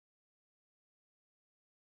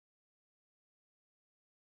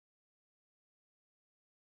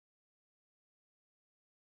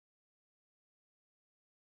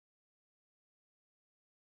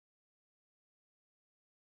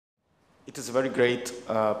It is a very great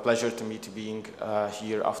pleasure to me to being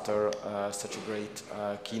here after such a great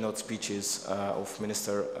keynote speeches of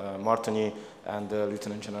Minister Martonyi and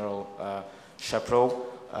Lieutenant General Shapro.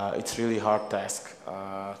 It's really hard task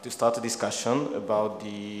to start a discussion about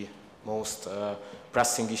the most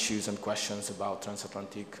pressing issues and questions about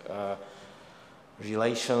transatlantic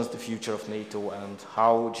relations, the future of NATO, and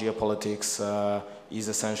how geopolitics is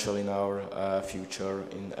essential in our future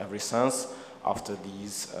in every sense. After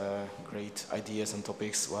these great ideas and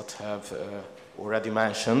topics what have already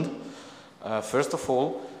mentioned. First of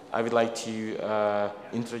all, I would like to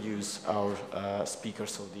introduce our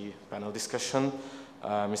speakers of the panel discussion.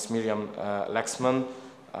 Ms. Miriam Lexman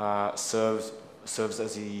serves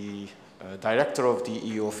as the director of the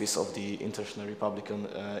EU office of the International Republican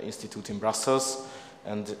Institute in Brussels,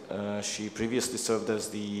 and she previously served as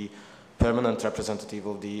the permanent representative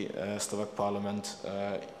of the Slovak Parliament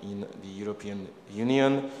in the European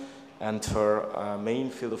Union, and her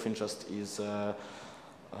main field of interest is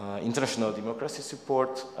international democracy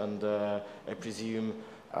support, and I presume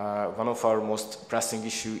one of our most pressing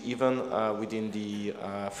issues, even within the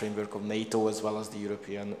framework of NATO as well as the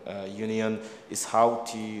European Union, is how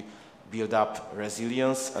to build up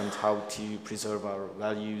resilience and how to preserve our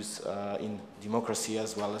values in democracy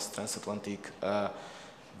as well as transatlantic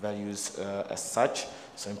values as such.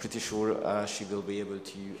 So I'm pretty sure she will be able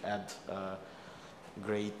to add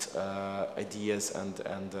great ideas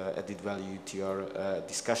and added value to our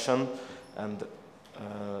discussion. And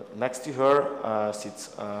next to her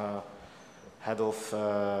sits head of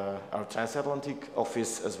our transatlantic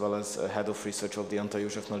office as well as head of research of the Anta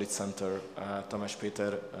József Knowledge Center,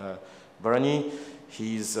 Péter.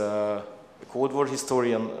 He's a Cold War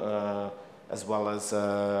historian as well as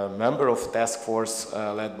a member of task force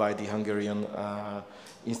led by the Hungarian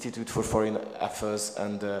Institute for Foreign Affairs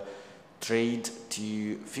and Trade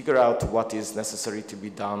to figure out what is necessary to be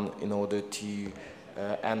done in order to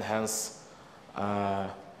enhance the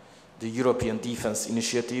European defense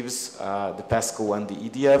initiatives, the PESCO and the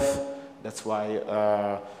EDF. That's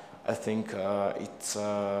why I think it's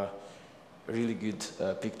a really good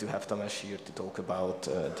pick to have Tamás here to talk about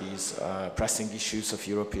these pressing issues of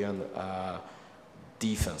European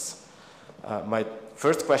defense. My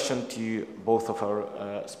first question to both of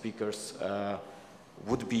our speakers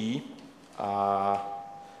would be, I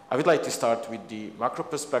would like to start with the macro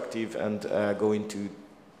perspective and go into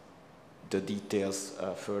the details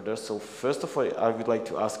further. So first of all, I would like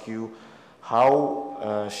to ask you,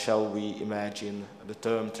 how shall we imagine the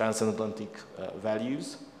term transatlantic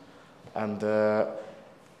values? And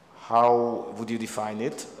how would you define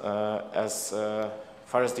it? As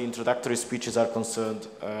far as the introductory speeches are concerned,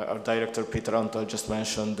 our director Péter Antal just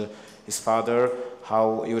mentioned his father,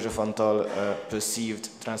 how József Antal perceived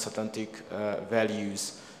transatlantic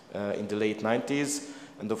values in the late 90s.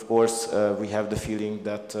 And of course, we have the feeling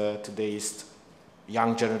that today's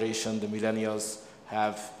young generation, the millennials,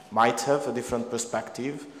 might have a different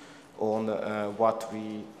perspective on what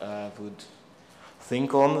we would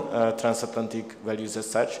think on transatlantic values as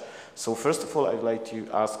such. So first of all, I'd like to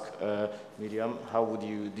ask Miriam, how would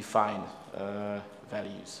you define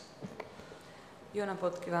values? Jó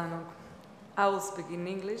napot kívánok! I will speak in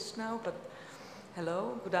English now, but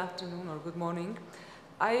hello, good afternoon or good morning.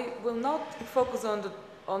 I will not focus on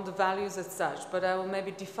the values as such, but I will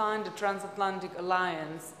maybe define the transatlantic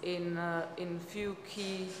alliance in few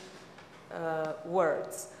key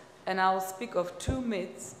words. And I will speak of two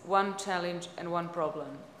myths, one challenge and one problem.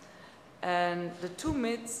 And the two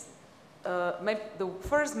myths, the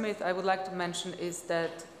first myth I would like to mention is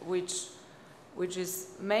that which is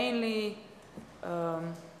mainly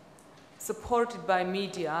supported by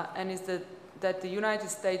media, and is that the United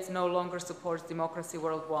States no longer supports democracy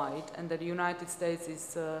worldwide, and that the United States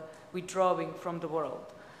is withdrawing from the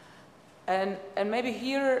world. And maybe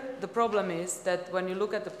here the problem is that when you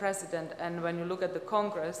look at the president and when you look at the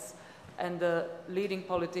Congress and the leading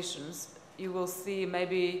politicians, you will see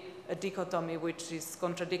maybe a dichotomy which is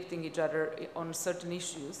contradicting each other on certain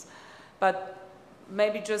issues. But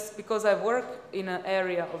maybe just because I work in an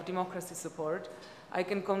area of democracy support, I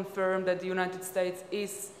can confirm that the United States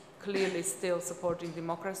is clearly still supporting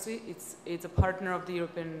democracy. It's a partner of the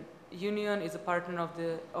European Union, it's a partner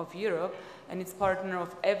of Europe, and it's a partner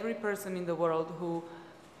of every person in the world who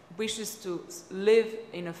wishes to live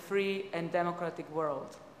in a free and democratic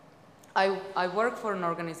world. I work for an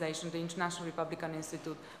organization, the International Republican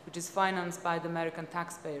Institute, which is financed by the American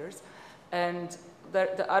taxpayers, and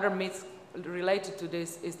the other myth related to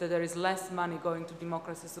this is that there is less money going to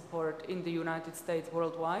democracy support in the United States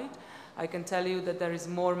worldwide. I can tell you that there is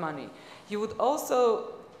more money. You would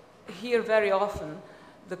also hear very often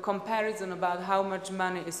the comparison about how much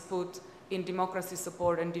money is put in democracy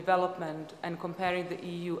support and development, and comparing the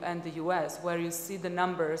EU and the US, where you see the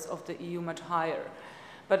numbers of the EU much higher.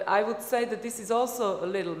 But I would say that this is also a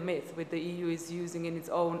little myth which the EU is using in its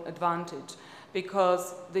own advantage,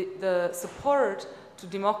 because the support to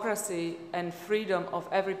democracy and freedom of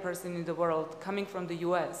every person in the world coming from the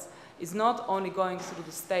US is not only going through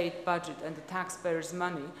the state budget and the taxpayers'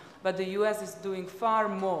 money, but the US is doing far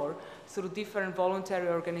more through different voluntary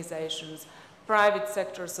organizations, private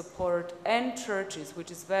sector support, and churches,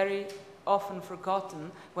 which is very often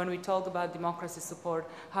forgotten when we talk about democracy support,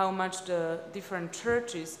 how much the different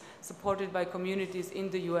churches supported by communities in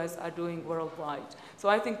the US are doing worldwide. So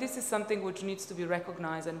I think this is something which needs to be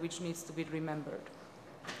recognized and which needs to be remembered.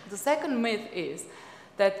 The second myth is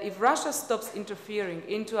that if Russia stops interfering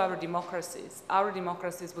into our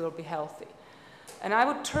democracies will be healthy. And I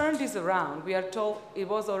would turn this around. We are told, it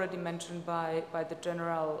was already mentioned by the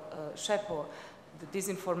General Shepo, the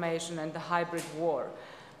disinformation and the hybrid war.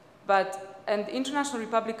 And the International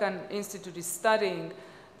Republican Institute is studying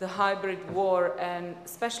the hybrid war and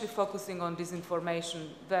especially focusing on disinformation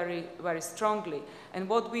very, very strongly. And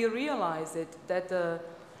what we realize is that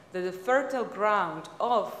the fertile ground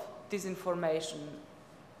of disinformation,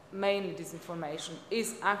 mainly disinformation,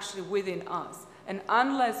 is actually within us. And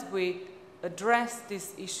unless we address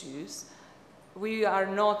these issues, we are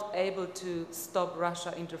not able to stop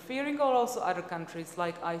Russia interfering, or also other countries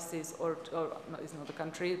like ISIS, or no, it's not a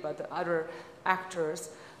country, but other actors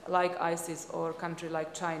like ISIS or a country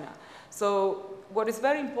like China. So what is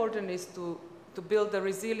very important is to build the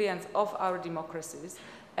resilience of our democracies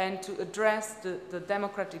and to address the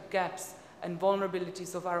democratic gaps and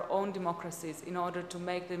vulnerabilities of our own democracies in order to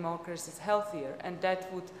make democracies healthier, and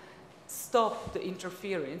that would stop the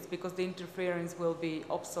interference, because the interference will be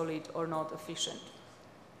obsolete or not efficient.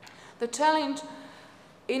 The challenge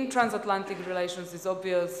in transatlantic relations is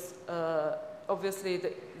obvious. Obviously,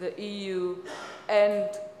 the EU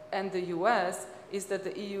and the US is that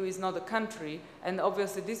the EU is not a country, and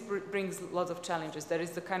obviously this brings lots of challenges. There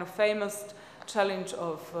is the kind of famous challenge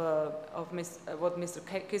of what Mr.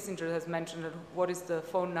 Kissinger has mentioned, what is the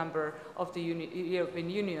phone number of the European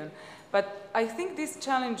Union. But I think this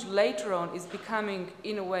challenge later on is becoming,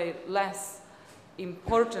 in a way, less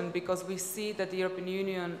important, because we see that the European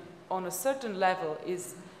Union, on a certain level,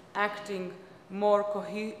 is acting more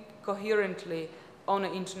coherently on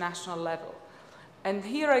an international level. And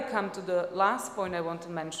here I come to the last point I want to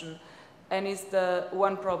mention, and is the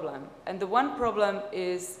one problem. And the one problem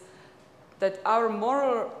is that our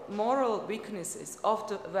moral weaknesses of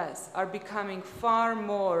the West are becoming far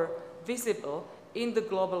more visible in the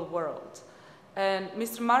global world. And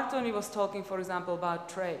Mr. Martoni was talking, for example, about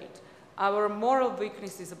trade. Our moral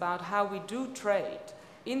weaknesses about how we do trade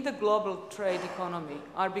in the global trade economy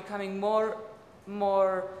are becoming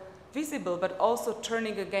more visible, but also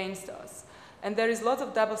turning against us. And there is lots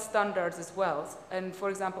of double standards as well. And for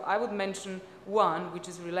example, I would mention one, which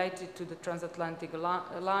is related to the transatlantic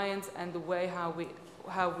alliance and the way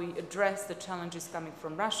how we address the challenges coming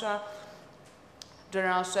from Russia.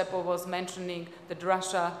 General Shepo was mentioning that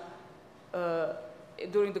Russia,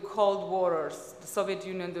 during the Cold War, or the Soviet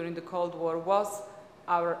Union during the Cold War, was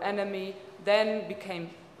our enemy, then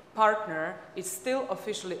became partner. It's still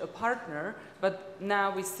officially a partner, but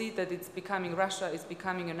now we see that Russia is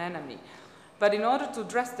becoming an enemy. But in order to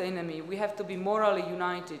address the enemy, we have to be morally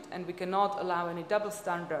united, and we cannot allow any double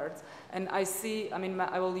standards. And I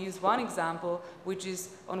will use one example, which is,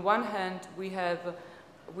 on one hand, we have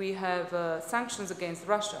sanctions against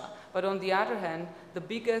Russia, but on the other hand, the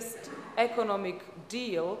biggest economic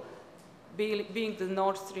deal, being the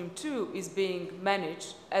Nord Stream 2, is being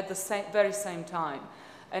managed at the very same time.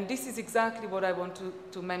 And this is exactly what I want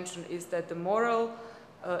to mention, is that the moral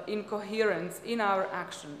incoherence in our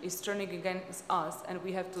action is turning against us, and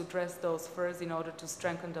we have to address those first in order to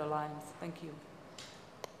strengthen the alliance. Thank you.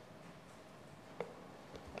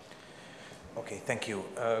 Okay, thank you.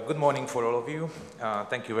 Good morning for all of you.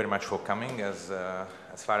 Thank you very much for coming.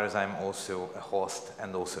 As far as I'm also a host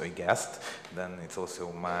and also a guest, then it's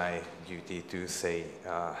also my duty to say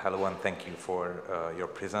hello and thank you for your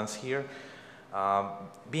presence here.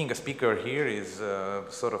 Being a speaker here is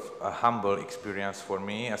sort of a humble experience for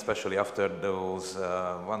me, especially after those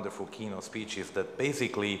wonderful keynote speeches that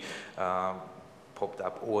basically popped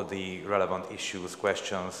up all the relevant issues,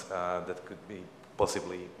 questions that could be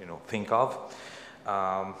possibly, think of.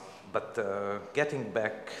 But getting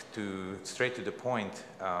back straight to the point,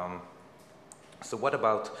 so what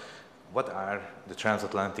are the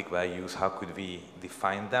transatlantic values? How could we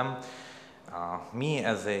define them? Me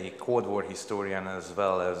as a Cold War historian, as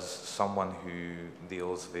well as someone who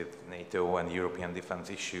deals with NATO and European defense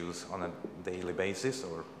issues on a daily basis,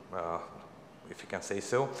 or if you can say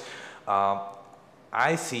so,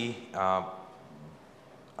 I see a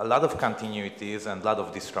lot of continuities and a lot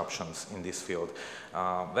of disruptions in this field.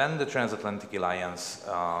 When the Transatlantic Alliance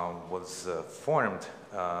was formed,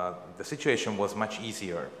 the situation was much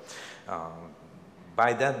easier.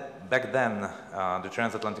 Back then, the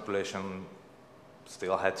transatlantic relation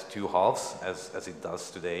still had two halves, as it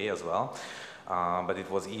does today as well, but it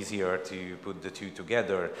was easier to put the two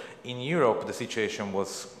together. In Europe, the situation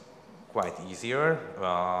was quite easier.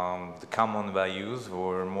 The common values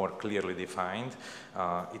were more clearly defined.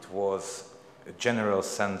 It was a general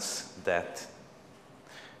sense that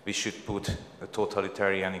we should put a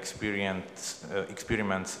totalitarian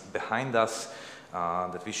experiments behind us,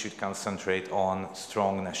 that we should concentrate on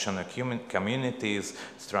strong national communities,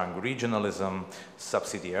 strong regionalism,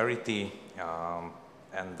 subsidiarity,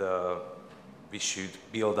 and we should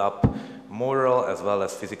build up moral as well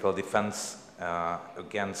as physical defense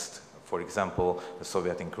against, for example, the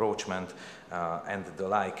Soviet encroachment and the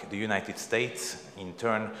like. The United States, in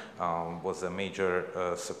turn, was a major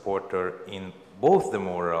supporter in both the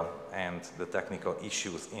moral and the technical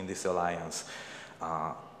issues in this alliance.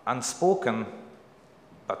 Unspoken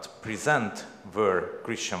but present were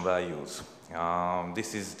Christian values.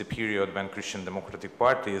 This is the period when Christian democratic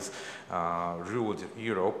parties ruled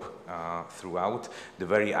Europe throughout. The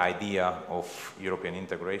very idea of European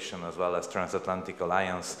integration as well as transatlantic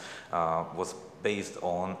alliance was based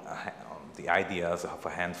on the ideas of a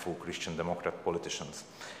handful of Christian democrat politicians.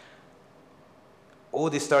 All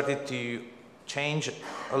this started to change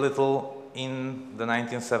a little in the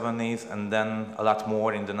 1970s, and then a lot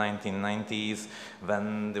more in the 1990s,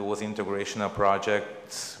 when there was integration of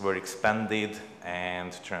projects were expanded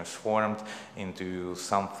and transformed into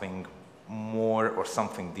something more or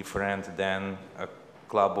something different than a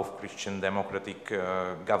club of Christian democratic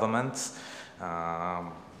governments.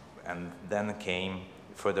 And then came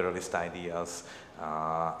federalist ideas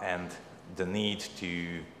and the need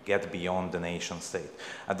to get beyond the nation state.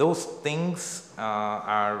 Those things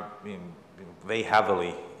are weigh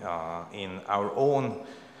heavily in our own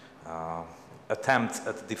attempts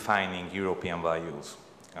at defining European values.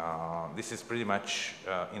 This is pretty much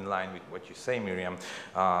in line with what you say, Miriam,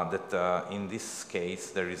 that in this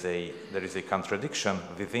case there is a contradiction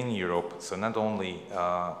within Europe. So not only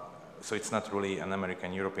so it's not really an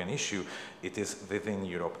American-European issue, it is within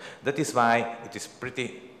Europe. That is why it is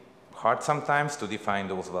pretty hard sometimes to define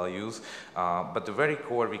those values, but the very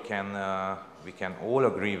core we can all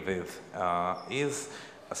agree with is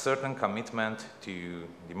a certain commitment to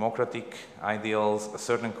democratic ideals, a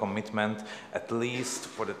certain commitment, at least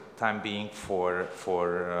for the time being, for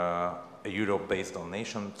a Europe based on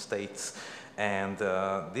nation states. And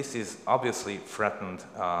this is obviously threatened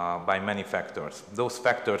by many factors. Those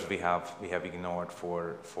factors we have ignored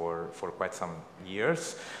for quite some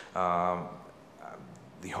years.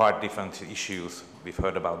 The hard defense issues, we've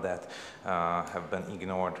heard about that, have been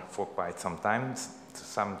ignored for quite some time,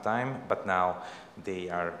 but now they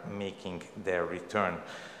are making their return.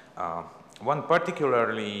 One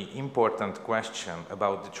particularly important question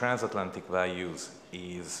about the transatlantic values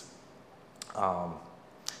is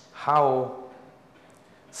how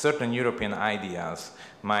certain European ideas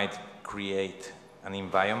might create an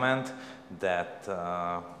environment that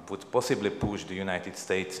would possibly push the United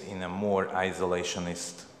States in a more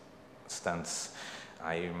isolationist stance.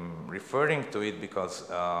 I'm referring to it because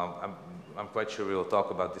I'm quite sure we'll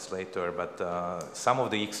talk about this later, but some of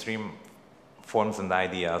the extreme forms and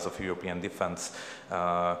ideas of European defense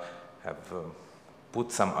have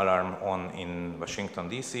put some alarm on in Washington,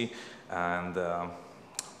 D.C., and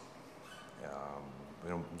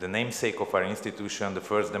the namesake of our institution, the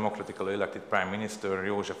first democratically elected Prime Minister,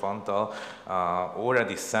 József Antal,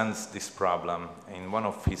 already sensed this problem. In one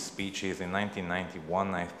of his speeches in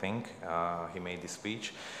 1991, I think, he made this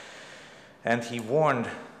speech, and he warned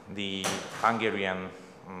the Hungarian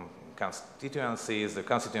constituencies, the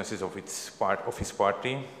constituencies of his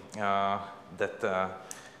party, that the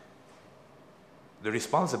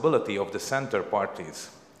responsibility of the center parties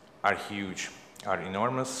are huge, are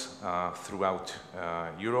enormous throughout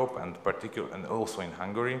Europe and also in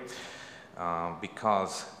Hungary,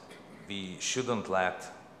 because we shouldn't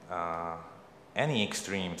let any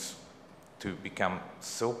extremes to become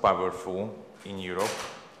so powerful in Europe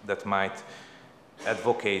that might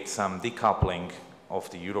advocate some decoupling of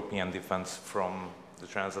the European defense from the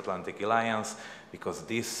transatlantic alliance, because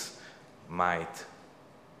this might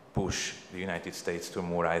push the United States to a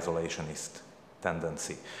more isolationist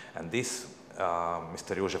tendency. And this,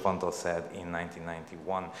 Mr. József Antal said in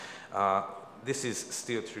 1991. This is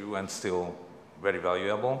still true and still very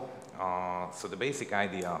valuable. So the basic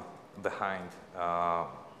idea behind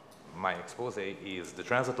my expose is the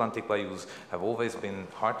transatlantic values have always been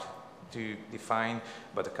hard to define,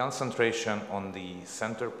 but the concentration on the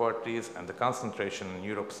center parties and the concentration on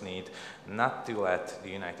Europe's need not to let the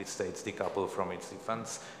United States decouple from its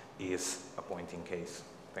defense is a point in case.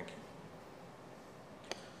 Thank you.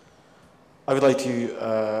 I would like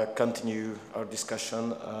to continue our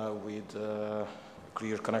discussion with a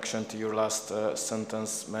clear connection to your last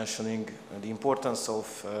sentence mentioning the importance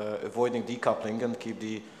of avoiding decoupling and keep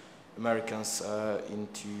the Americans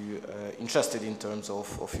interested in terms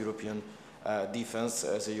of European defense.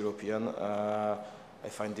 As a European, I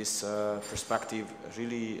find this perspective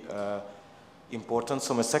really important.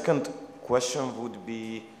 So my second question would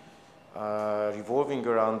be revolving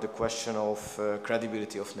around the question of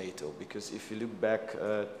credibility of NATO, because if you look back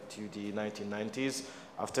to the 1990s,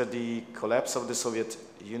 after the collapse of the Soviet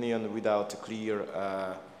Union without a clear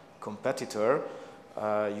competitor,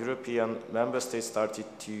 European member states started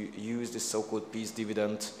to use the so-called peace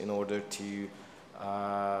dividend in order to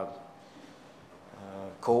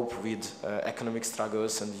cope with economic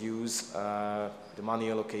struggles and use the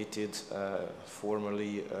money allocated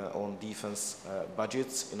formerly on defense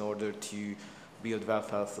budgets in order to build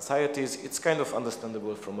welfare societies. It's kind of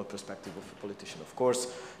understandable from a perspective of a politician, of course,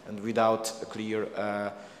 and without a clear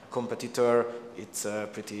competitor, it's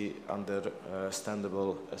pretty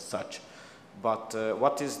understandable as such. But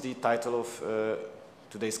what is the title of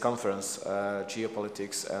today's conference,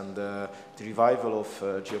 Geopolitics and the revival of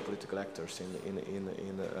geopolitical actors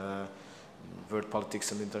in world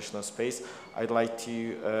politics and international space? I'd like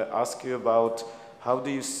to ask you about how do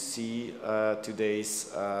you see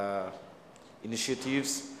today's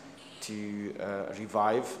initiatives to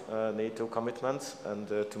revive NATO commitments and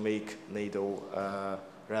to make NATO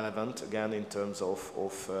relevant again in terms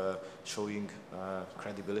of showing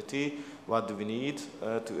credibility. What do we need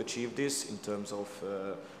to achieve this in terms of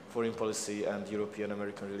foreign policy and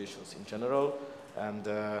European-American relations in general, and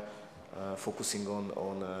focusing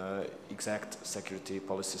on exact security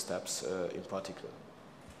policy steps in particular?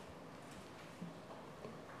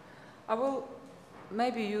 I will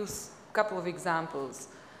maybe use a couple of examples,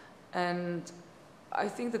 and I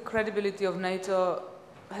think the credibility of NATO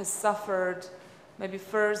has suffered maybe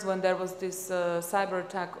first when there was this cyber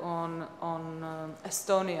attack on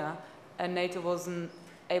Estonia, and NATO wasn't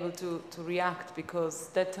able to react because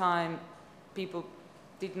that time people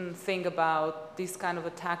didn't think about this kind of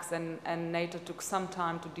attacks, and NATO took some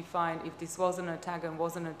time to define if this was an attack and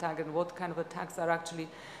wasn't an attack and what kind of attacks are actually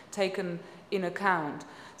taken in account.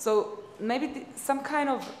 So maybe some kind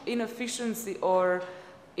of inefficiency or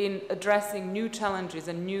in addressing new challenges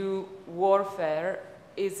and new warfare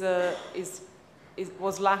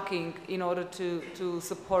was lacking in order to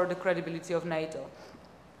support the credibility of NATO.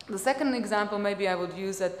 The second example maybe I would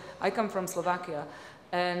use that I come from Slovakia,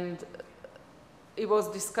 and it was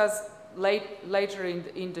discussed later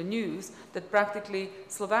in the news that practically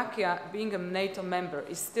Slovakia, being a NATO member,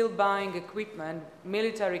 is still buying equipment,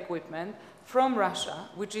 military equipment, from Russia,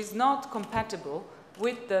 which is not compatible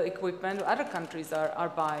with the equipment other countries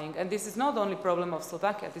are buying. And this is not only a problem of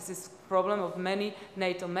Slovakia, this is a problem of many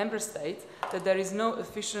NATO member states, that there is no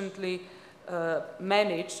efficiently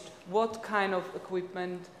managed what kind of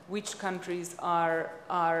equipment which countries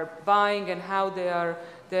are buying and how they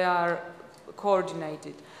are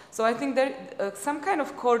coordinated. So I think there some kind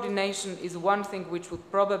of coordination is one thing which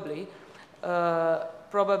would probably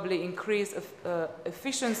increase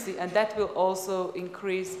efficiency, and that will also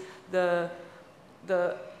increase the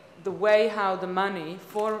way how the money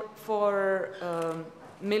for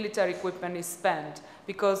military equipment is spent,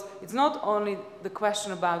 because it's not only the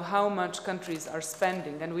question about how much countries are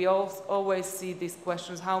spending, and we always see these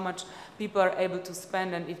questions, how much people are able to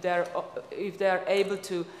spend, and if they are able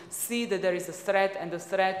to see that there is a threat, and the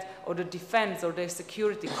threat or the defense or their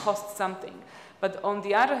security costs something. But on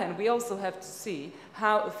the other hand, we also have to see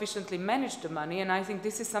how efficiently manage the money, and I think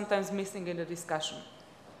this is sometimes missing in the discussion.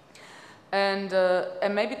 And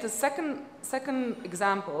maybe the second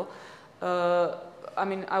example, I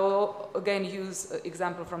mean, I will again use an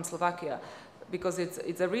example from Slovakia, because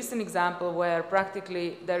it's a recent example where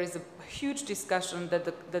practically there is a huge discussion that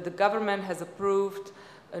the government has approved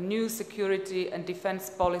a new security and defense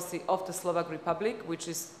policy of the Slovak Republic, which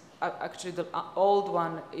is actually the old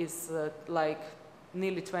one is like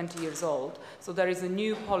nearly 20 years old. So there is a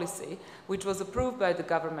new policy which was approved by the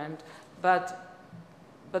government, but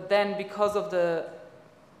then because of the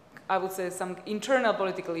I would say, some internal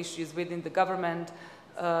political issues within the government,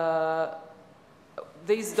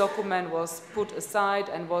 this document was put aside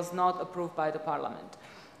and was not approved by the parliament.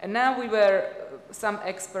 And now we were, some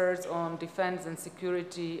experts on defense and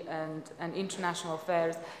security and international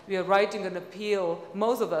affairs, we are writing an appeal,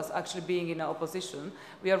 most of us actually being in opposition,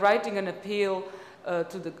 we are writing an appeal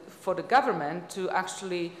for the government to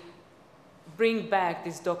actually bring back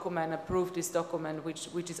this document, approve this document,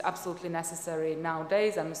 which is absolutely necessary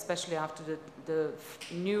nowadays, and especially after the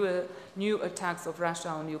new attacks of Russia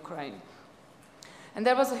on Ukraine. And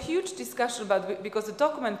there was a huge discussion about, because the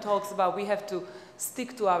document talks about we have to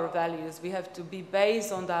stick to our values, we have to be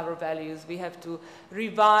based on our values, we have to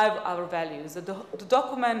revive our values. The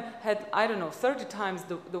document had, I don't know, 30 times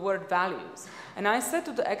the word values. And I said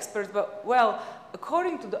to the experts, but, well,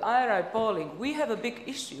 according to the IRI polling, we have a big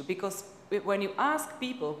issue, because when you ask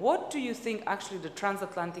people, what do you think actually the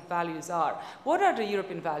transatlantic values are? What are the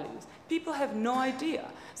European values? People have no idea.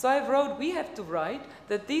 So I wrote, we have to write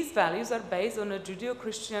that these values are based on a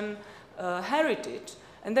Judeo-Christian heritage.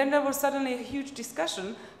 And then there was suddenly a huge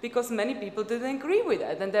discussion because many people didn't agree with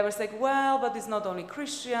it. And they were saying, well, but it's not only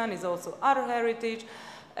Christian, it's also other heritage,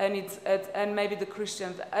 and maybe the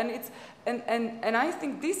Christians, and I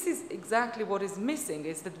think this is exactly what is missing,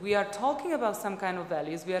 is that we are talking about some kind of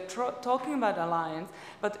values, we are talking about alliance,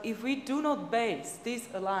 but if we do not base this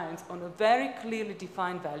alliance on a very clearly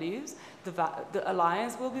defined values, the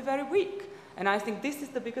alliance will be very weak. And I think this is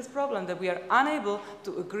the biggest problem, that we are unable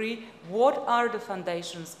to agree what are the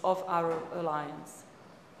foundations of our alliance.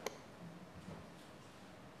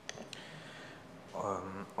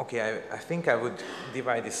 Okay, I think I would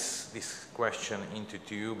divide this question into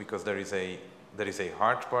two, because there is a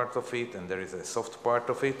hard part of it and there is a soft part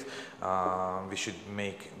of it. We should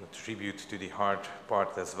make tribute to the hard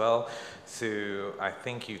part as well. So I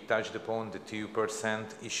think you touched upon the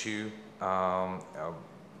 2% issue.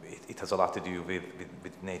 It has a lot to do with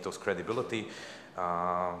NATO's credibility,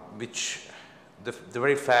 which the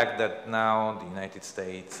very fact that now the United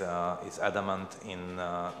States is adamant in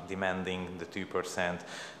demanding the 2%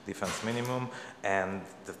 defense minimum, and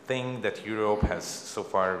the thing that Europe has so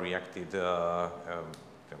far reacted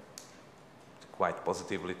quite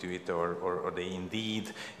positively to it, or they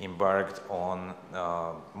indeed embarked on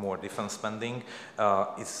more defense spending,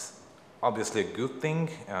 is obviously a good thing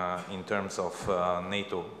in terms of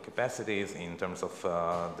NATO capacities, in terms of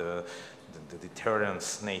the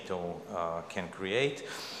deterrence NATO can create.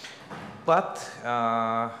 But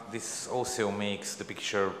this also makes the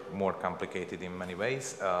picture more complicated in many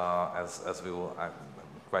ways, as we will, I'm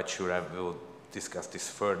quite sure I will discuss this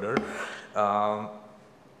further.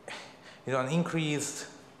 You know, an increased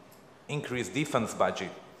defense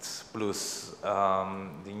budgets plus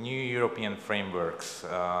the new European frameworks,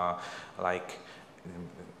 like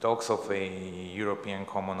talks of a European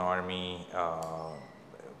common army,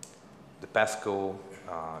 the PESCO,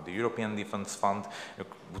 the European Defence Fund,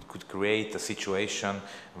 could create a situation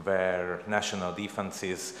where national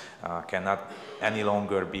defenses cannot any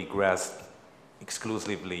longer be grasped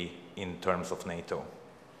exclusively in terms of NATO.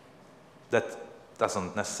 That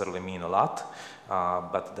doesn't necessarily mean a lot,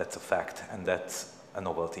 but that's a fact, and that's a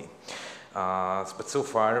novelty. But so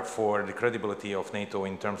far, for the credibility of NATO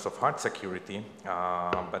in terms of hard security,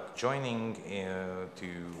 but joining to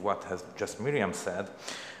what has just Miriam said,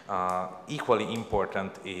 equally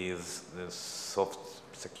important is the soft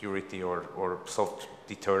security or soft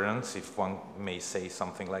deterrence, if one may say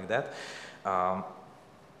something like that.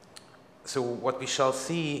 So what we shall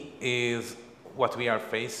see is what we are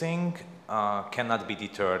facing cannot be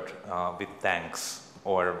deterred with tanks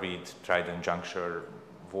or with Trident Juncture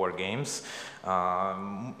war games.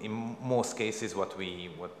 In most cases, what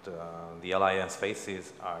the alliance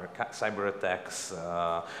faces are cyber attacks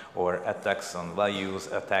or attacks on values,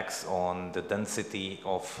 attacks on the density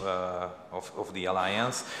of the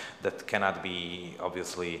alliance that cannot be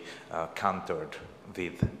obviously countered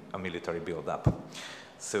with a military build-up.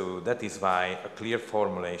 So that is why a clear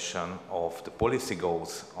formulation of the policy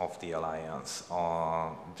goals of the alliance,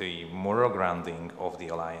 the moral grounding of the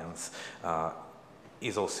alliance,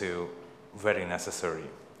 is also very necessary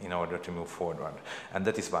in order to move forward. And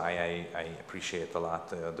that is why I appreciate a lot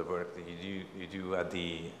the work that you do at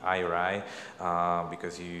the IRI,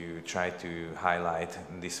 because you try to highlight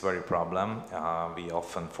this very problem we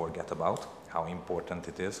often forget about, how important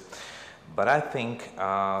it is. But I think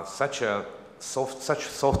such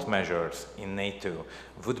soft measures in NATO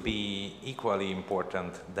would be equally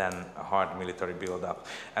important than a hard military build-up.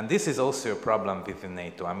 And this is also a problem within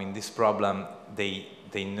NATO. I mean, this problem, they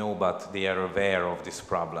they know, but they are aware of this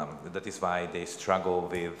problem. That is why they struggle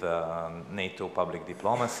with NATO public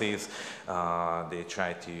diplomacies. They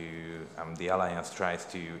try to, the alliance tries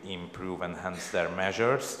to improve, enhance their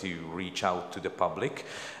measures to reach out to the public.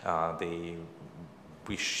 They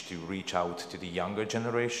wish to reach out to the younger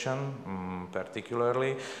generation,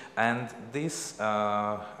 particularly, and this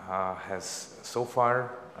has so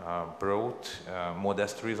far brought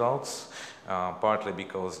modest results, partly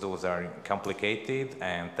because those are complicated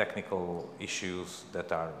and technical issues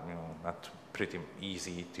that are not pretty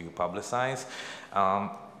easy to publicize.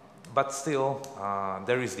 But still,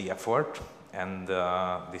 there is the effort, and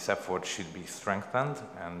this effort should be strengthened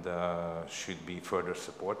and should be further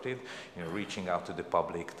supported. Reaching out to the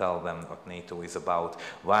public, tell them what NATO is about,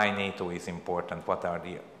 why NATO is important, what are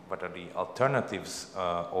the alternatives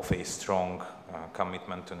of a strong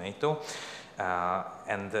commitment to NATO,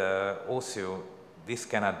 and also this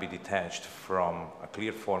cannot be detached from a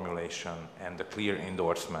clear formulation and a clear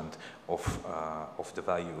endorsement of the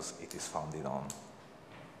values it is founded on.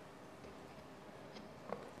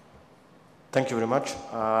 Thank you very much.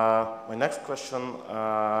 My next question,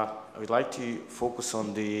 I would like to focus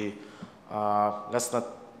on the, let's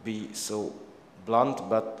not be so blunt,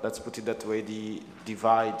 but let's put it that way, the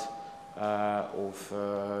divide of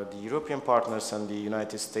the European partners and the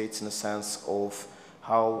United States in a sense of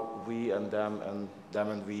how we and them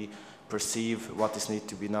and we perceive what is need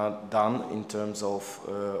to be done in terms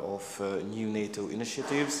of new NATO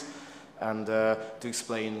initiatives. And to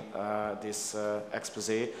explain this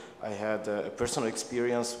expose, I had a personal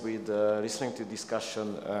experience with listening to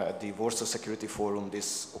discussion at the Warsaw Security Forum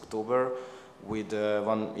this October with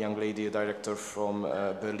one young lady, a director from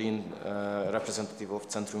Berlin, representative of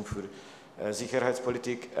Zentrum für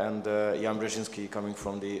Sicherheitspolitik, and Jan Brzezinski coming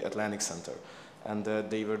from the Atlantic Center. And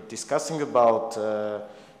they were discussing about the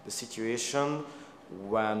situation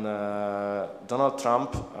when Donald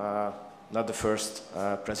Trump, not the first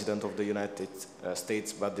president of the United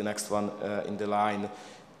States, but the next one in the line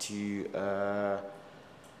to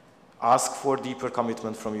ask for deeper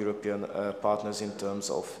commitment from European partners in terms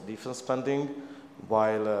of defense spending,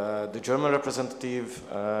 while the German representative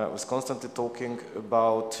was constantly talking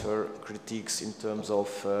about her critiques in terms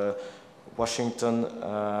of Washington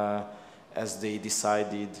as they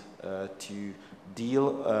decided to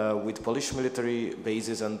deal with Polish military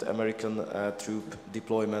bases and American troop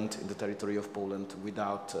deployment in the territory of Poland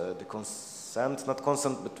without the consent, not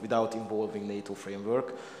consent, but without involving NATO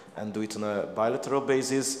framework, and do it on a bilateral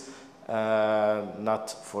basis. Not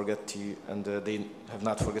forget to, and they have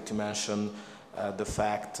not forget to mention the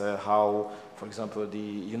fact how, for example, the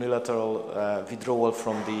unilateral withdrawal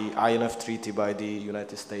from the INF Treaty by the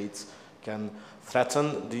United States can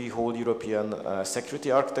threaten the whole European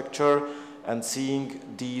security architecture. And seeing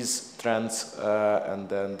these trends and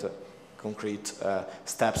then the concrete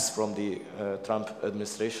steps from the Trump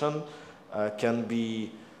administration can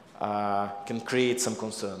create some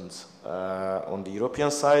concerns on the European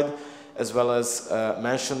side, as well as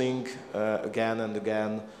mentioning again and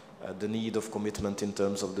again the need of commitment in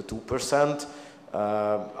terms of the 2%.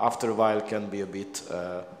 After a while can be a bit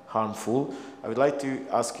harmful. I would like to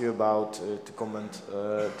ask you about, to comment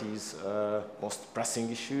these most pressing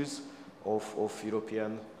issues of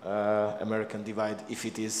European American divide, if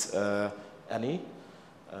it is any.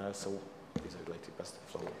 So please, I'd like to pass the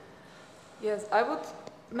floor. Yes, I would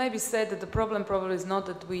maybe say that the problem probably is not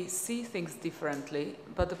that we see things differently,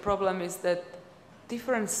 but the problem is that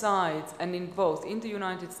different sides, and in both in the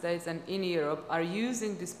United States and in Europe, are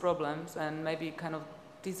using these problems and maybe kind of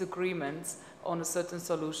disagreements on certain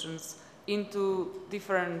solutions into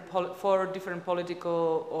different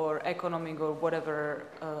political or economic or whatever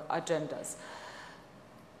agendas.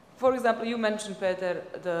 For example, you mentioned, Péter,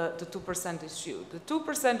 the 2% issue. The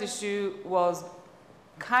 2% issue was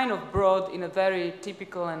kind of brought in a very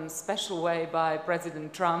typical and special way by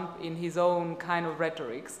President Trump in his own kind of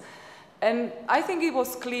rhetorics. And I think it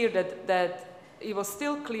was clear that it was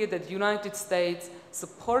still clear that the United States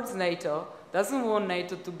supports NATO, doesn't want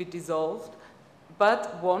NATO to be dissolved,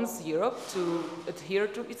 but wants Europe to adhere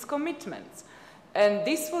to its commitments. And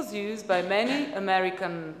this was used by many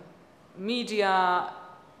American media,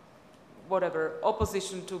 whatever,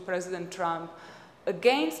 opposition to President Trump,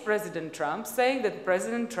 against President Trump, saying that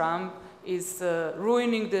President Trump is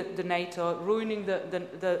ruining the NATO, ruining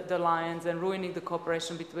the alliance, and ruining the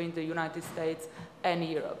cooperation between the United States and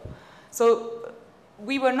Europe. So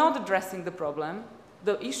we were not addressing the problem.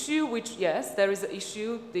 The issue, which, yes, there is an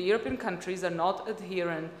issue, the European countries are not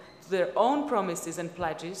adherent to their own promises and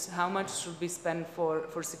pledges, how much should be spent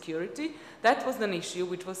for security. That was an issue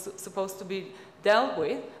which was supposed to be dealt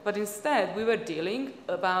with, but instead we were dealing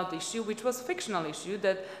about the issue which was fictional issue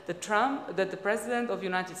that the President of the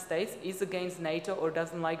United States is against NATO or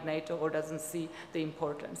doesn't like NATO or doesn't see the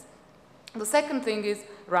importance. The second thing is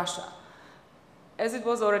Russia. As it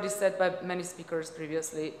was already said by many speakers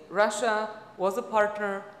previously, Russia was a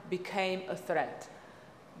partner, became a threat.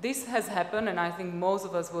 This has happened, and I think most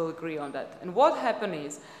of us will agree on that. And what happened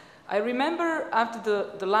is, I remember after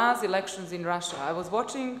the last elections in Russia, I was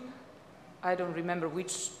watching, I don't remember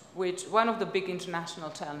which one of the big international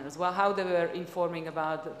channels, well, how they were informing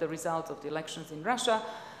about the results of the elections in Russia.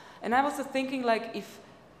 And I was thinking, like,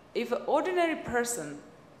 if an ordinary person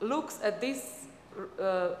looks at this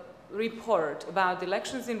report about the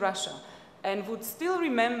elections in Russia and would still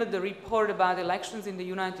remember the report about elections in the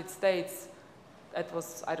United States, that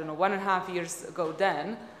was, I don't know, 1.5 years ago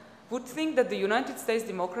then, would think that the United States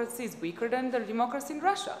democracy is weaker than the democracy in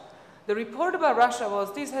Russia. The report about Russia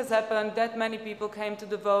was, this has happened, that many people came to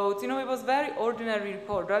the votes. You know, it was a very ordinary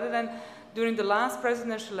report. Rather than during the last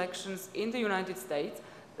presidential elections in the United States,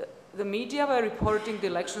 the media were reporting the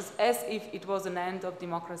elections as if it was an end of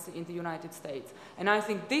democracy in the United States. And I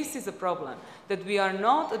think this is a problem, that we are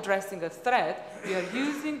not addressing a threat, we are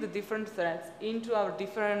using the different threats into our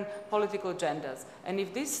different political agendas. And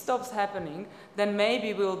if this stops happening, then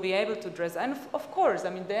maybe we will be able to address, and of course, I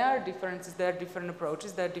mean, there are differences, there are different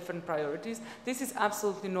approaches, there are different priorities. This is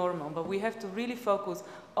absolutely normal, but we have to really focus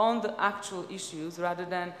on the actual issues rather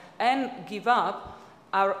than, and give up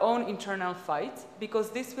our own internal fight, because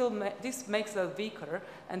this makes us weaker,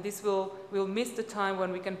 and this will miss the time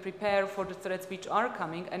when we can prepare for the threats which are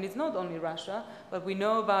coming. And it's not only Russia, but we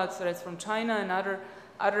know about threats from China and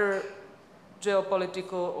other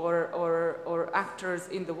geopolitical or actors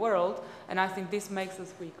in the world, and I think this makes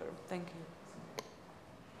us weaker. Thank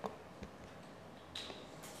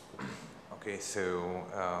you. Okay, so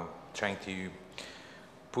trying to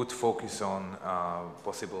put focus on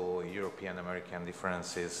possible European-American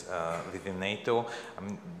differences within NATO. I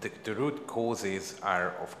mean, the root causes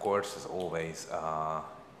are, of course, as always,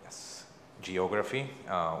 yes, geography.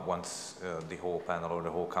 Once the whole panel or the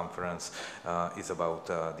whole conference is about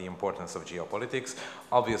the importance of geopolitics.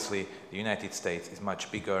 Obviously, the United States is much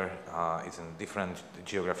bigger, is in a different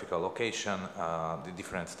geographical location, the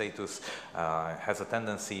different status, has a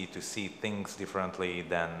tendency to see things differently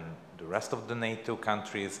than the rest of the NATO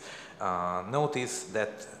countries. Notice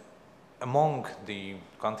that among the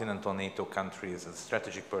continental NATO countries, the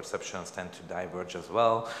strategic perceptions tend to diverge as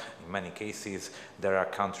well. In many cases, there are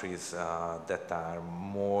countries that are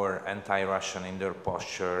more anti-Russian in their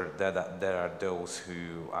posture. There are those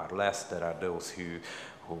who are less. There are those who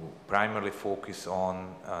primarily focus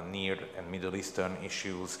on Near and Middle Eastern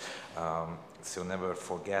issues. So never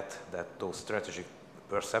forget that those strategic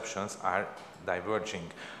perceptions are diverging.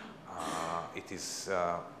 It is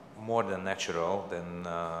more than natural, then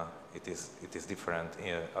it is different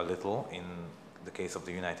a little in the case of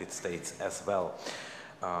the United States as well.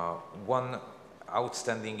 One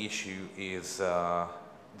outstanding issue is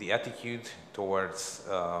the attitude towards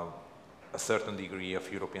a certain degree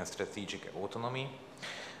of European strategic autonomy,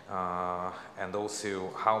 and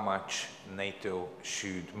also how much NATO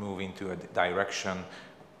should move into a direction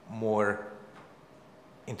more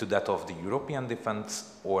into that of the European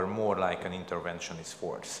defense, or more like an interventionist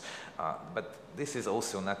force. But this is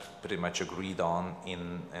also not pretty much agreed on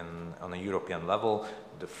on a European level.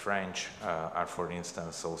 The French are, for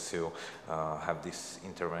instance, also have this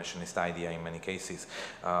interventionist idea in many cases.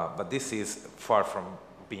 But this is far from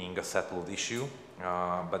being a settled issue,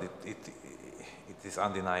 but it is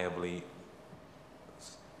undeniably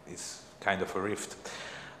is kind of a rift.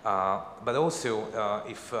 But also,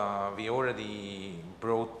 if we already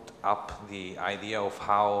brought up the idea of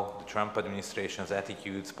how the Trump administration's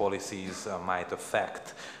attitudes, policies might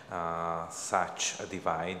affect such a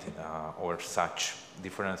divide or such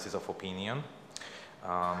differences of opinion,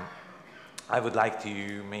 I would like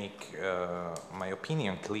to make my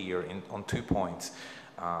opinion clear on 2 points.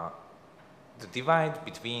 The divide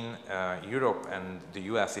between Europe and the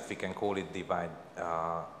US, if we can call it divide,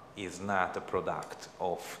 is not a product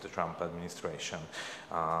of the Trump administration.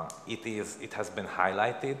 It has been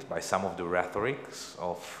highlighted by some of the rhetorics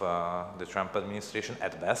of the Trump administration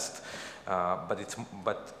at best,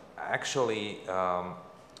 but actually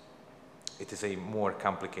it is a more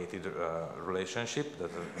complicated relationship.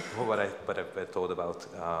 That what I've thought about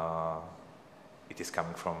it is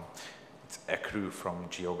coming from, it's accrue from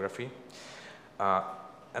geography.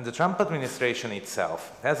 And the Trump administration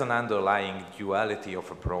itself has an underlying duality of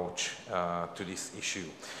approach to this issue.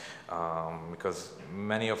 because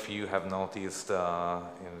many of you have noticed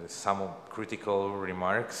some critical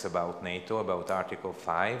remarks about NATO, about Article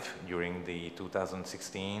 5 during the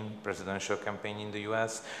 2016 presidential campaign in the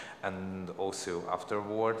US, and also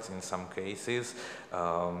afterwards in some cases,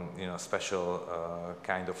 special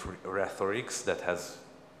kind of rhetorics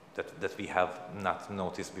that we have not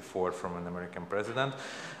noticed before from an American president,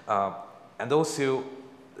 and also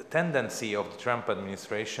the tendency of the Trump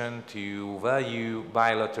administration to value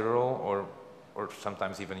bilateral or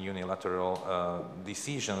sometimes even unilateral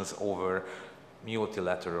decisions over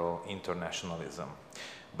multilateral internationalism.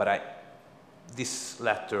 But this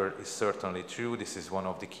latter is certainly true. This is one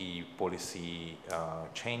of the key policy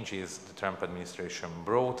changes the Trump administration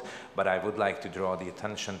brought, but I would like to draw the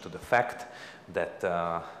attention to the fact that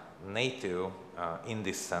NATO, in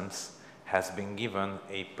this sense, has been given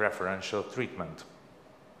a preferential treatment.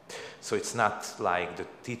 So it's not like the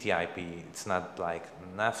TTIP, it's not like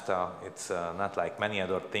NAFTA, it's not like many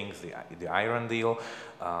other things, the Iran deal,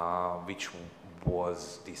 which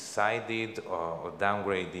was decided or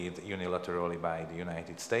downgraded unilaterally by the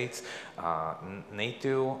United States.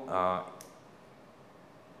 NATO,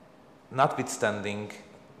 notwithstanding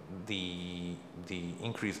the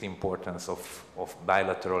increased importance of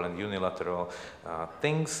bilateral and unilateral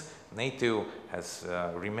things, NATO has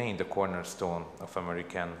remained a cornerstone of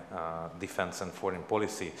American defense and foreign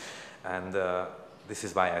policy, and this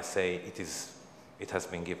is why I say it has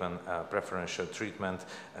been given preferential treatment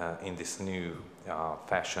in this new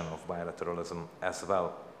fashion of bilateralism as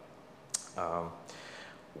well.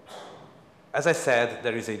 As I said,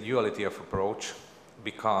 there is a duality of approach,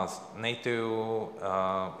 because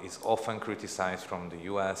NATO is often criticized from the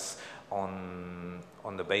US on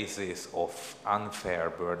the basis of unfair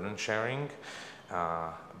burden sharing,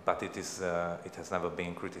 but it has never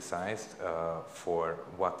been criticized for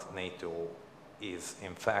what NATO is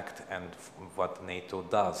in fact and what NATO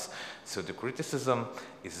does. So the criticism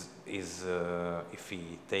is if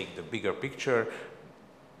we take the bigger picture,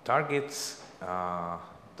 targets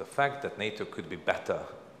the fact that NATO could be better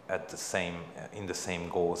at in the same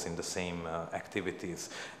goals, in the same activities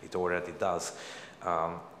it already does.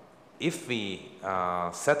 If we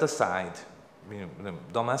set aside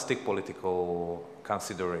domestic political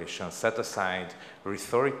considerations, set aside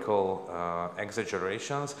rhetorical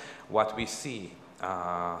exaggerations, what we see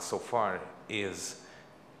so far is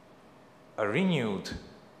a renewed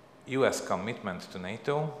US commitment to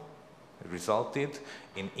NATO resulted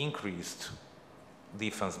in increased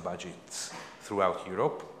defense budgets throughout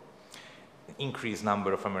Europe, increased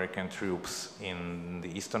number of American troops in the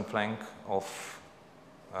eastern flank of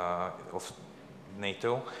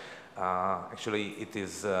NATO. Actually, it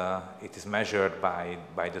is measured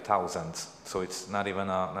by the thousands, so it's not even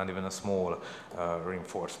a small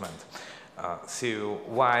reinforcement. So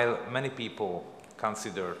while many people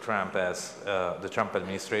consider Trump as the Trump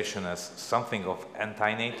administration as something of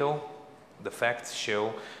anti-NATO, the facts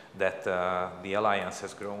show that the alliance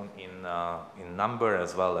has grown in number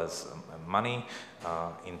as well as money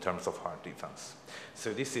in terms of hard defense.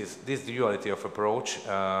 So this duality of approach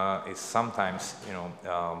is sometimes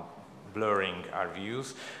blurring our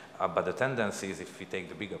views, but the tendencies, if we take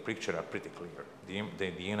the bigger picture, are pretty clear.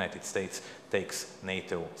 The United States takes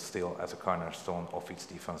NATO still as a cornerstone of its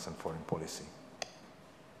defense and foreign policy.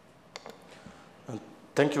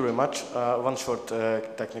 Thank you very much. One short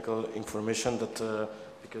technical information that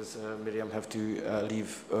because Miriam have to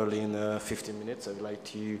leave early in 15 minutes, I would like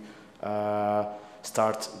to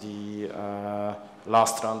start the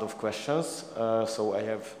last round of questions. So I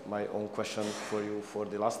have my own question for you for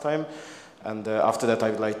the last time. And after that, I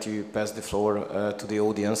would like to pass the floor to the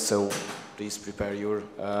audience. So please prepare your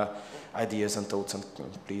ideas and thoughts, and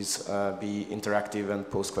please be interactive and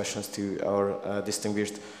pose questions to our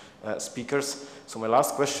distinguished speakers. So my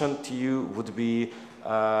last question to you would be,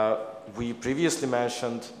 we previously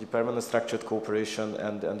mentioned the permanent structured cooperation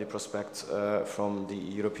and the prospects from the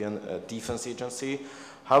European Defence Agency.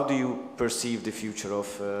 How do you perceive the future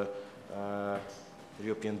of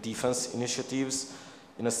European defence initiatives,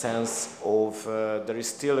 in a sense of there is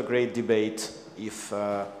still a great debate if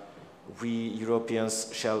we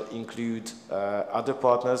Europeans shall include other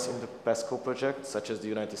partners in the PESCO project, such as the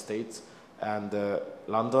United States and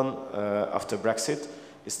London after Brexit,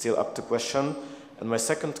 is still up to question. And my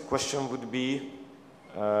second question would be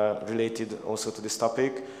related also to this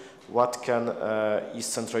topic. What can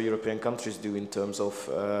East Central European countries do in terms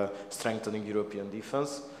of strengthening European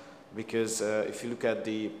defense? Because if you look at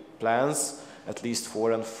the plans, at least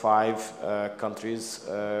 4 and 5 countries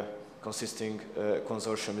consisting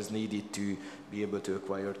consortium is needed to be able to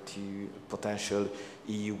acquire two potential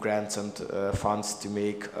EU grants and funds to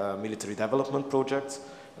make military development projects?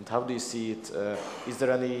 And how do you see it? Is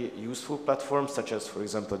there any useful platforms, such as, for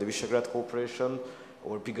example, the Visegrad Cooperation,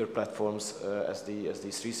 or bigger platforms as the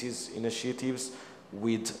 3Cs initiatives,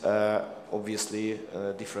 with obviously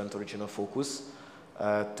different original focus,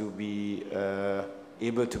 to be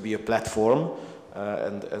able to be a platform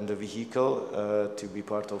and a vehicle to be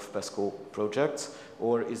part of PESCO projects,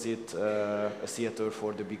 or is it a theater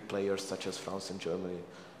for the big players such as France and Germany?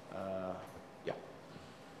 Yeah.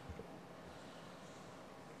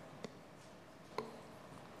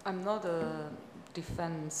 I'm not a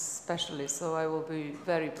defense specialist, so I will be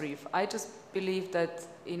very brief. I just believe that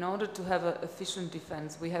in order to have an efficient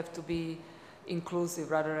defense, we have to be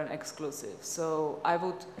inclusive rather than exclusive. So I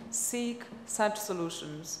would seek such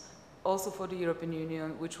solutions also for the European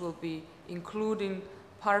Union, which will be including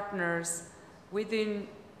partners within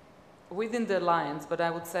the alliance, but I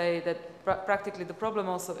would say that practically the problem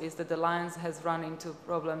also is that the alliance has run into a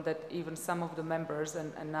problem that even some of the members,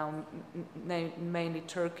 and now mainly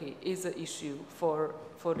Turkey, is an issue for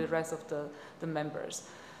the rest of the members.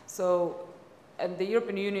 So, and the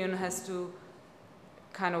European Union has to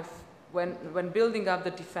kind of, when building up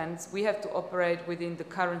the defense, we have to operate within the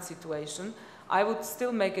current situation. I would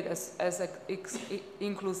still make it as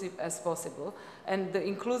inclusive as possible. And the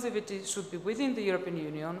inclusivity should be within the European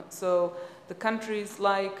Union. So the countries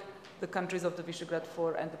like the countries of the Visegrad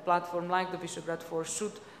 4 and the platform like the Visegrad 4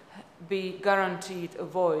 should be guaranteed a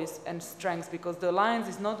voice and strength, because the alliance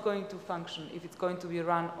is not going to function if it's going to be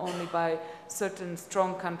run only by certain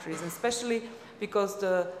strong countries, and especially because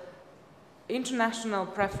the international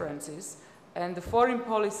preferences and the foreign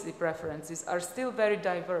policy preferences are still very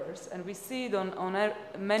diverse, and we see it on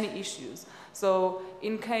many issues. So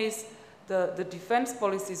in case the defense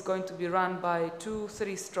policy is going to be run by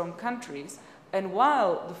 2-3 strong countries, and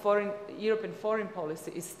while the European foreign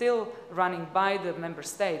policy is still running by the member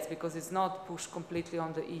states because it's not pushed completely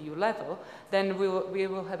on the EU level, then we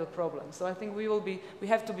will have a problem. So I think we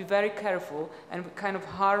have to be very careful and kind of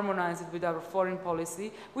harmonize it with our foreign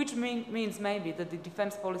policy, which means maybe that the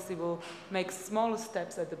defense policy will make smaller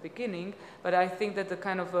steps at the beginning, but I think that the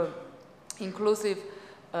kind of inclusive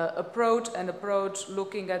approach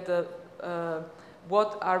looking at the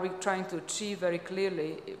what are we trying to achieve very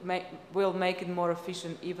clearly will make it more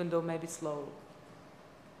efficient, even though maybe slow.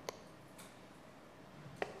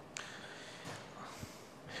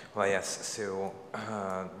 Well, yes, so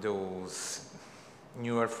those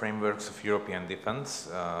newer frameworks of European defense,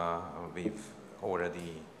 we've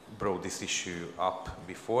already brought this issue up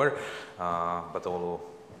before, but although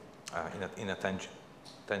in a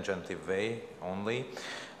tangential way only.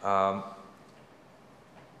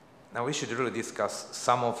 Now we should really discuss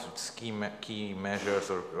some of key measures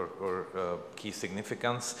or key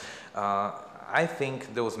significance. I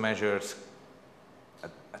think those measures,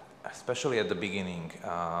 especially at the beginning,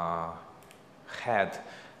 had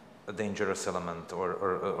a dangerous element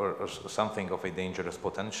or something of a dangerous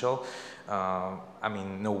potential. I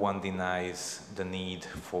mean, no one denies the need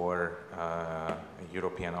for a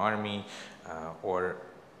European army or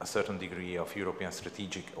a certain degree of European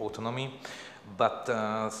strategic autonomy.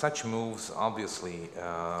 But such moves obviously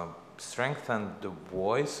strengthen the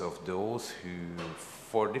voice of those who,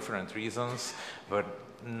 for different reasons, were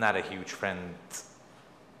not a huge friend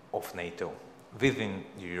of NATO within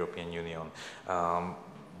the European Union.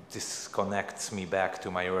 This connects me back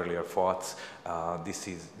to my earlier thoughts.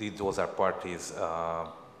 Those are parties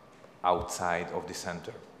outside of the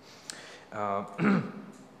center.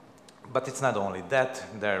 But it's not only that.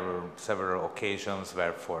 There were several occasions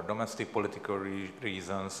where, for domestic political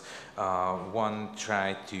reasons, one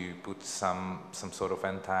tried to put some sort of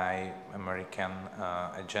anti-American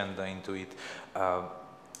agenda into it.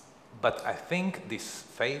 But I think this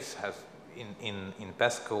phase has, in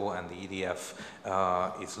PESCO and the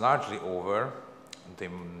EDF, is largely over. The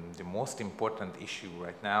most important issue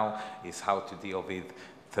right now is how to deal with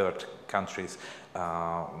third countries.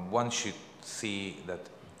 One should see that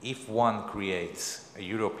if one creates a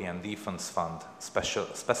European defense fund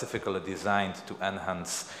specifically designed to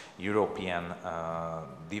enhance European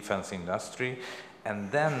defense industry, and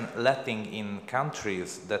then letting in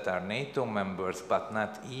countries that are NATO members but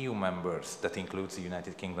not EU members, that includes the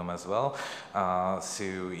United Kingdom as well,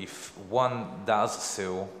 so if one does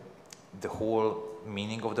so, the whole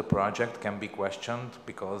meaning of the project can be questioned,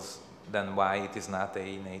 because then why it is not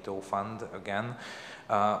a NATO fund again.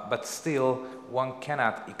 But still, one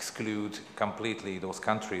cannot exclude completely those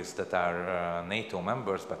countries that are NATO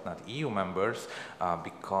members but not EU members,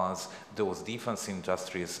 because those defense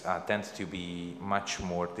industries tend to be much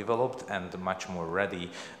more developed and much more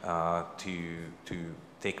ready to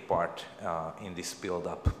take part in this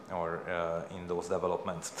build-up or in those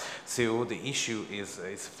developments. So the issue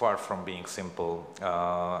is far from being simple,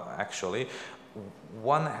 actually.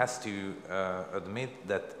 One has to admit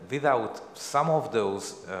that without some of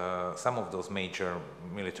those major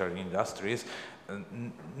military industries,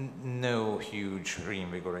 no huge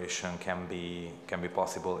reinvigoration can be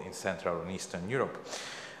possible in Central and Eastern Europe.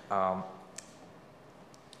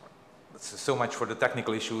 So much for the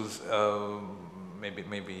technical issues. Maybe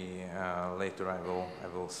later I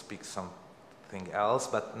will speak something else,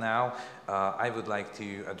 but now I would like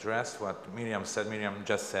to address what Miriam said. Miriam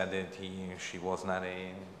just said that she was not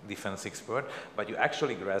a defense expert, but you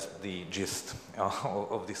actually grasped the gist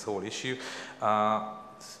of this whole issue,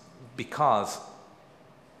 because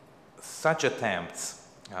such attempts,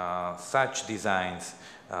 such designs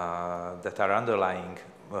that are underlying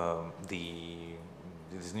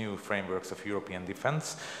these new frameworks of European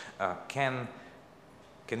defense can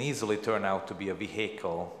easily turn out to be a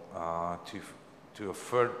vehicle to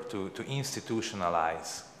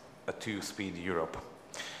institutionalize a two-speed Europe.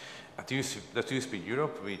 The two-speed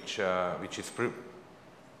Europe, which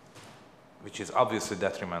is obviously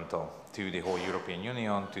detrimental to the whole European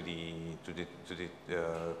Union, to the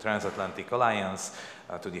transatlantic alliance,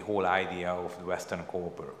 to the whole idea of the Western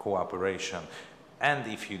cooperation. And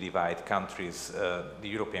if you divide countries, the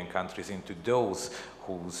European countries, into those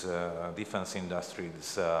whose defense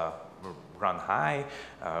industries run high,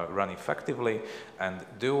 run effectively, and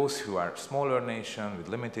those who are smaller nations with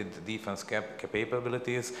limited defense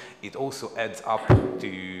capabilities, it also adds up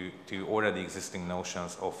to already existing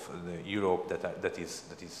notions of the Europe that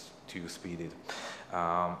is two-speeded.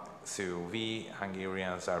 So we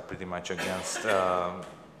Hungarians are pretty much against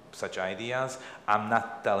such ideas. I'm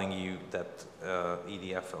not telling you that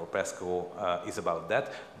EDF or PESCO is about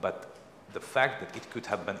that, but the fact that it could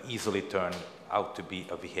have been easily turned out to be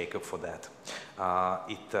a vehicle for that.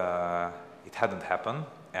 It hadn't happened,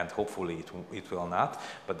 and hopefully it will not,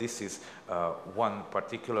 but this is one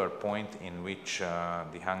particular point in which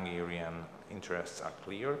the Hungarian interests are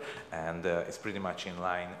clear, and it's pretty much in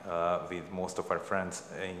line with most of our friends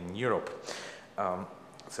in Europe.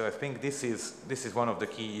 So I think this is one of the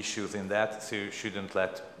key issues in that, so you shouldn't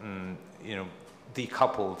let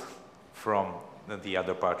decoupled from the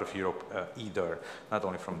other part of Europe either, not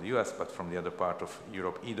only from the US but from the other part of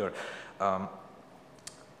Europe either.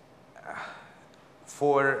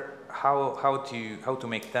 For how to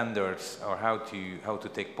make tenders or how to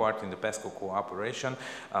take part in the PESCO cooperation,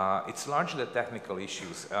 it's largely technical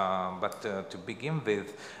issues. But to begin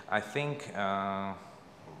with, I think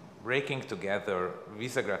raking together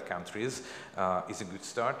Visegrad countries is a good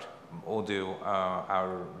start, although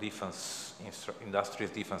our defense industries,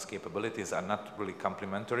 defense capabilities are not really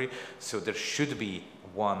complementary. So there should be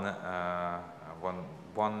one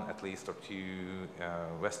at least or two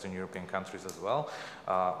Western European countries as well.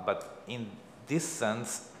 But in this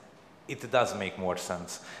sense, it does make more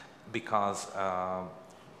sense, because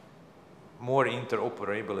more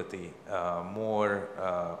interoperability,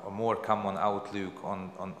 more common outlook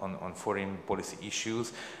on foreign policy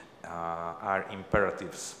issues are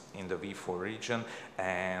imperatives in the V4 region.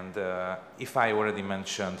 And if I already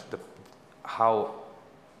mentioned how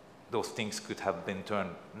those things could have been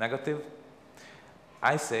turned negative,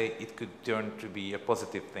 I say it could turn to be a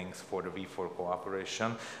positive things for the V4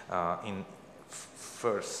 cooperation,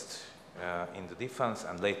 first in the defense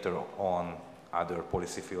and later on other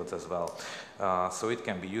policy fields as well. So it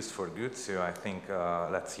can be used for good, so I think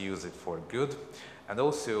let's use it for good. And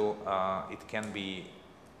also it can be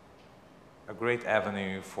a great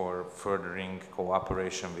avenue for furthering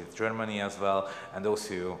cooperation with Germany as well, and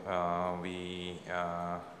also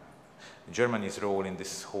Germany's role in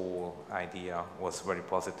this whole idea was very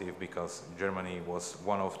positive, because Germany was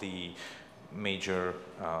one of the major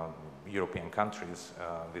European countries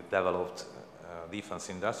with developed defense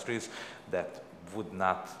industries that would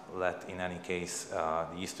not let, in any case,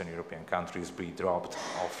 the Eastern European countries be dropped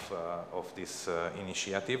of this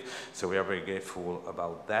initiative. So we are very grateful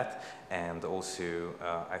about that, and also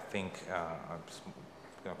I think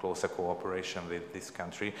closer cooperation with this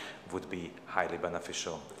country would be highly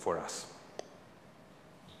beneficial for us.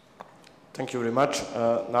 Thank you very much.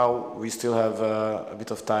 Now we still have a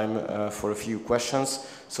bit of time for a few questions.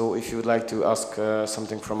 So if you would like to ask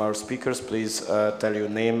something from our speakers, please tell your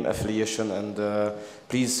name, affiliation, and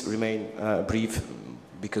please remain brief,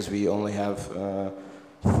 because we only have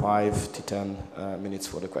 5 to 10 minutes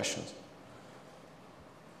for the questions.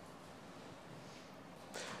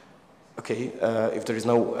 Okay, if there is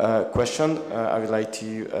no question, I would like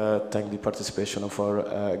to thank the participation of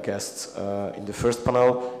our guests in the first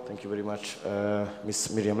panel. Thank you very much,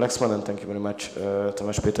 Ms. Miriam Lexman, and thank you very much,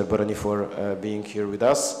 Tamás Péter Barányi, for being here with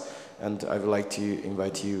us. And I would like to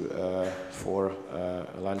invite you for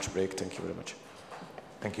a lunch break. Thank you very much.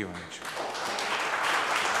 Thank you very much.